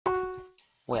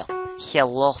Well,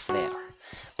 hello there.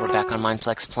 We're back on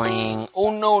Mindplex playing.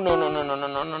 Oh no no no no no no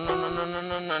no no no no no no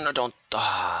no no no! Don't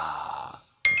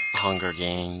Hunger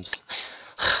Games.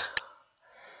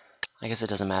 I guess it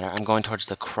doesn't matter. I'm going towards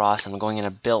the cross. I'm going in a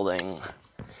building.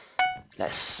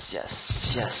 Yes,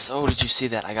 yes, yes. Oh, did you see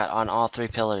that? I got on all three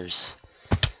pillars.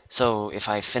 So, if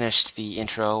I finished the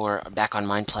intro, we're back on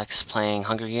Mindplex playing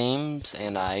Hunger Games,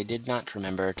 and I did not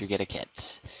remember to get a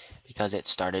kit, because it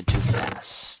started too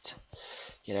fast.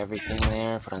 Get everything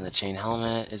there, put on the chain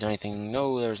helmet. Is there anything?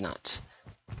 No, there's not.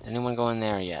 Did anyone go in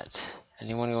there yet?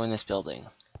 Anyone go in this building?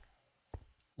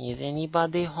 Is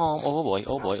anybody home? Oh boy,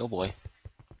 oh boy, oh boy.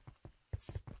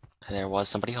 There was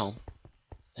somebody home.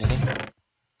 Anything?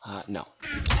 No.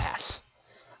 Pass.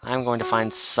 I'm going to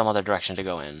find some other direction to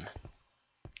go in.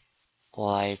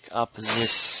 Like up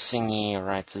this thingy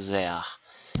right there.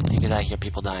 Because I hear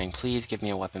people dying. Please give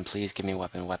me a weapon. Please give me a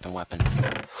weapon, weapon, weapon.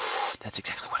 That's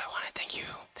exactly what I wanted. Thank you.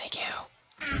 Thank you.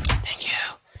 Thank you.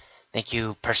 Thank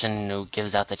you, person who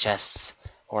gives out the chests.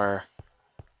 Or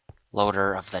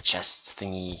loader of the chest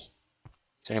thingy. Is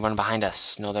there anyone behind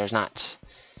us? No, there's not.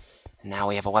 And now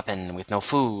we have a weapon with no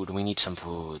food. We need some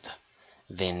food.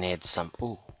 We need some...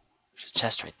 Ooh. There's a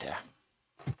chest right there.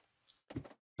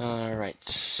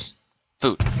 Alright.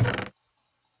 Food.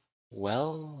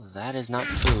 Well, that is not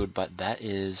food, but that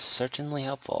is certainly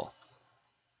helpful.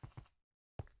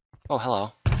 Oh,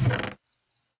 hello.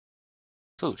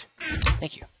 Food.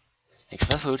 Thank you. Thanks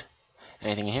for the food.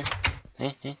 Anything in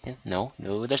here? No,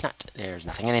 no, there's not. There's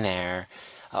nothing in there.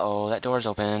 Uh-oh, that door's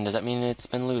open. Does that mean it's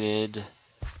been looted?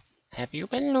 Have you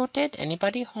been looted?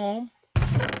 Anybody home?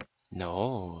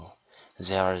 No.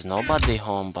 There is nobody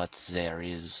home, but there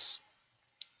is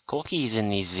cookies in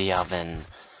the oven.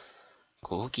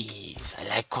 Cookies. I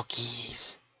like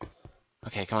cookies.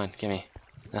 Okay, come on, gimme.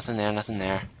 Nothing there, nothing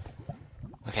there.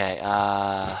 Okay,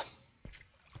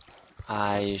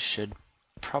 I should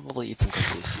probably eat some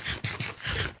cookies.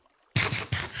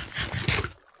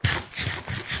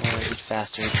 Eat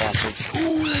faster, faster.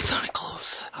 Ooh, that sounded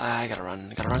close. I gotta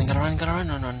run, gotta run, gotta run, gotta run,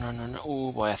 run.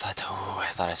 Oh boy, I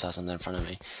thought I saw something in front of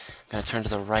me. I'm gonna turn to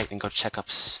the right and go check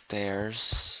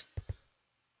upstairs.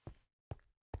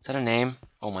 Is that a name?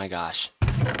 Oh my gosh.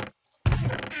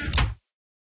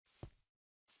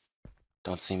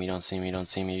 Don't see me, don't see me, don't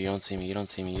see me, you don't see me, you don't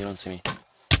see me, you don't see me.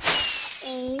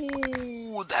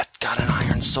 Ooh, that got an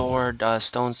iron sword,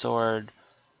 stone sword.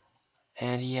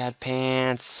 And he had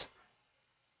pants.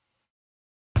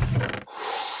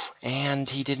 And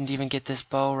he didn't even get this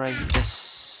bow right,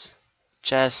 this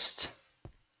chest.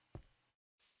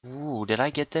 Ooh, did I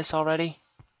get this already?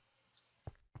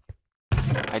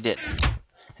 I did.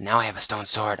 And now I have a stone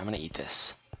sword. I'm gonna eat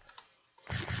this.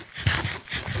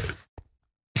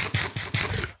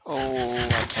 Oh,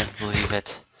 I can't believe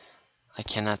it. I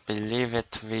cannot believe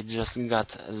it. We just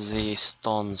got the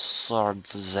stone sword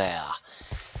there.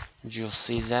 Did you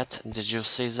see that? Did you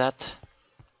see that?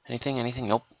 Anything? Anything?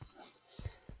 Nope.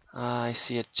 I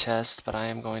see a chest, but I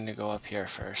am going to go up here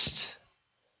first.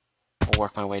 I'll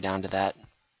work my way down to that.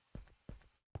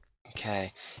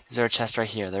 Okay. Is there a chest right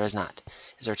here? There is not.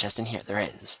 Is there a chest in here? There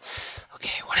is.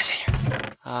 Okay, what is in here?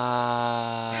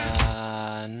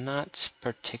 Not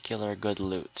particularly good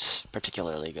loot.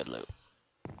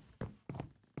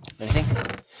 Anything?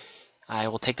 I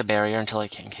will take the barrier until in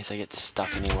case I get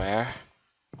stuck anywhere.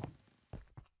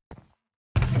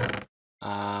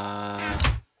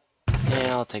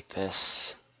 Yeah, I'll take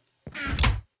this.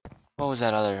 What was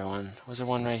that other one? Was there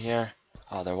one right here?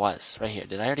 Oh, there was. Right here.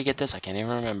 Did I already get this? I can't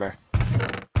even remember.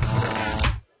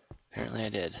 Apparently I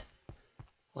did.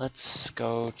 Let's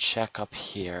go check up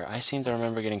here. I seem to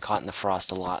remember getting caught in the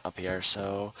frost a lot up here,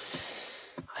 so...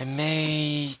 I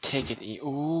may take it...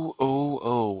 Ooh, ooh,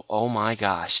 ooh. Oh my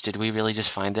gosh. Did we really just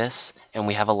find this? And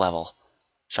we have a level.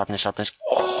 Sharpness, sharpness.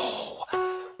 Oh!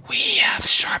 We have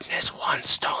sharpness 1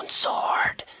 stone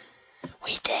sword!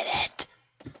 We did it!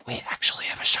 We actually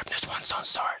have a sharpness 1 stone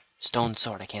sword. Stone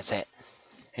sword, I can't say it.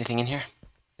 Anything in here?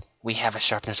 We have a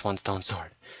sharpness 1 stone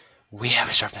sword. We have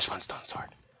a sharpness 1 stone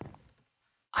sword.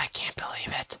 I can't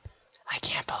believe it. I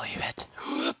can't believe it.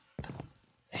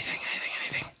 Anything.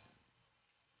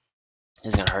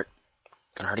 This is gonna hurt.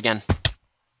 Gonna hurt again.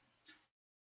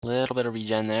 Little bit of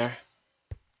regen there.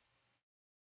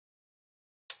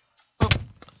 Oop.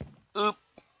 Oop.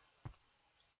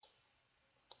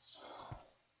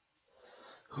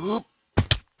 Oop.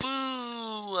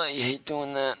 Boo! I hate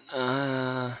doing that.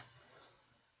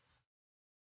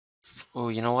 Oh,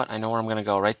 you know what? I know where I'm gonna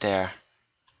go. Right there.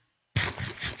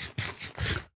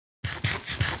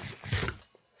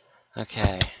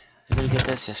 Okay. Did we get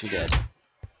this? Yes, we did.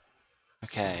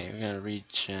 Okay, we're gonna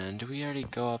regen. Do we already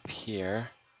go up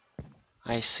here?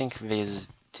 I think they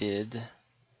did.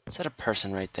 Is that a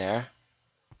person right there?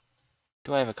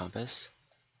 Do I have a compass?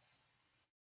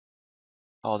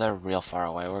 Oh, they're real far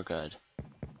away. We're good.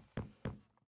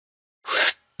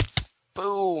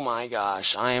 Oh my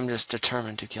gosh, I am just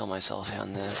determined to kill myself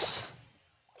on this.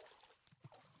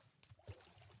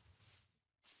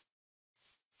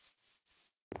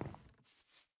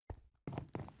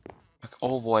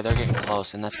 Oh boy, they're getting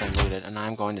close, and that's been looted, and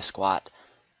I'm going to squat.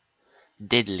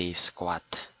 Diddly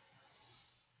squat.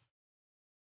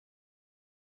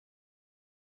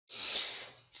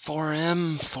 For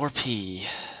M, for P.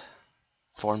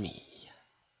 For me.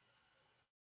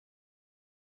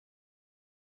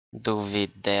 Do we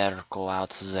dare go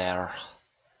out there?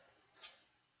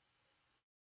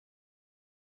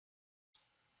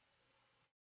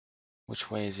 Which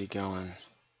way is he going?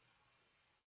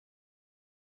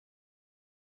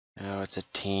 Oh, it's a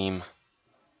team.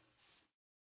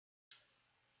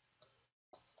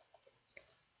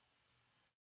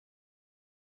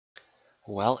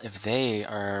 Well, if they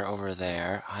are over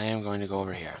there, I am going to go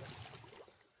over here.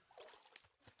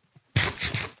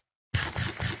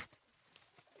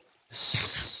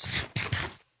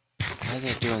 Why is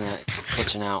it doing that? It's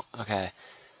glitching out. Okay.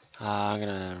 I'm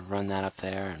gonna run that up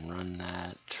there and run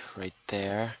that right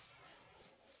there.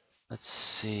 Let's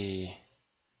see.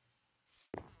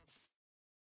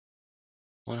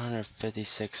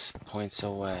 156 points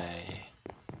away.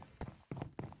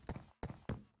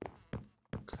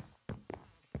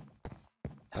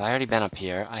 Have I already been up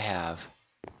here? I have.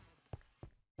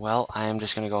 Well, I am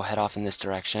just gonna go head off in this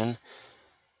direction.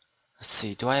 Let's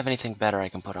see, do I have anything better I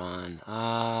can put on?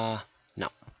 No.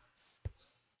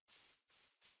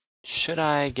 Should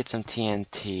I get some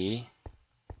TNT?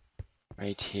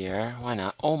 Right here. Why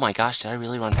not? Oh my gosh, did I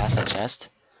really run past that chest?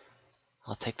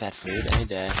 I'll take that food any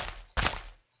day.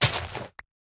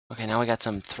 Okay, now we got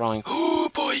some throwing. Oh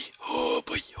boy! Oh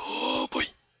boy! Oh boy!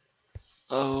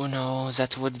 Oh no,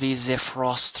 that would be the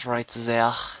frost right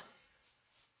there.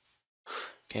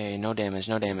 Okay, no damage,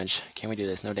 no damage. Can we do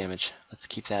this? No damage. Let's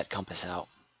keep that compass out.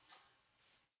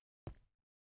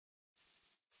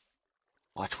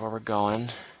 Watch where we're going.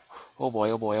 Oh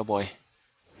boy, oh boy, oh boy.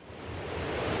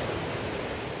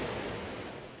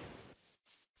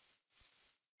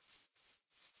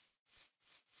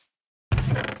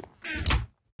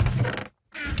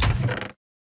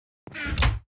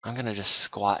 I'm gonna just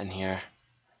squat in here.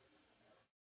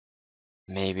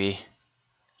 Maybe.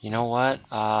 You know what?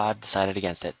 I've decided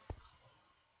against it.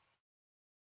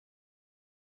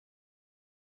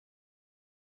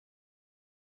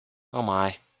 Oh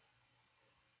my.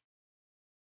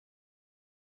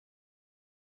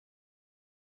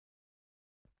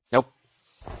 Nope.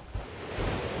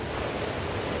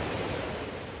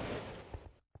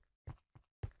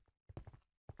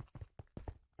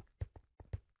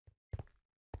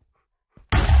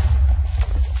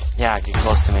 Yeah, get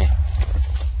close to me.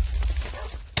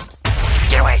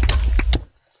 Get away!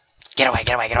 Get away,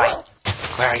 get away, get away!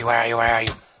 Where are you, where are you, where are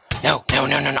you? No, no,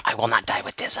 no, no, no, I will not die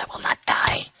with this, I will not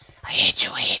die! I hate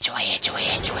you, I hate you, I hate you, I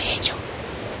hate you, I hate you!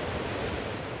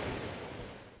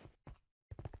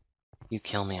 You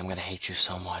kill me, I'm gonna hate you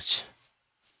so much.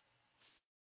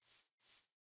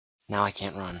 Now I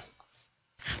can't run.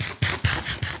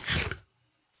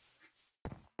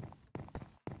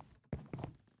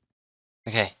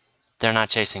 Okay, they're not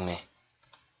chasing me.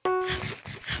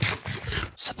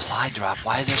 Supply drop?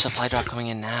 Why is there supply drop coming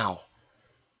in now?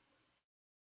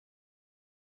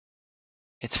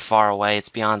 It's far away, it's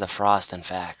beyond the frost, in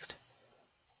fact.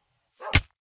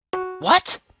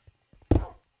 What?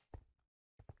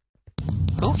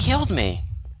 Who killed me?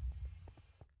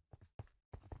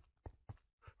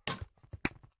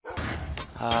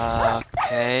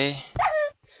 Okay.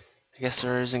 I guess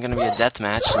there isn't gonna be a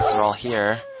deathmatch since they're all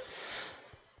here.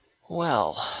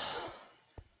 Well.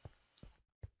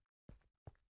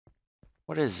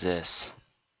 What is this?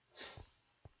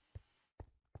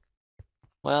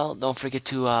 Well, don't forget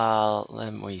to,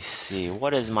 let me see.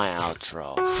 What is my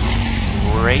outro?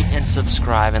 Rate and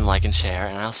subscribe and like and share,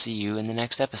 and I'll see you in the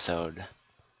next episode.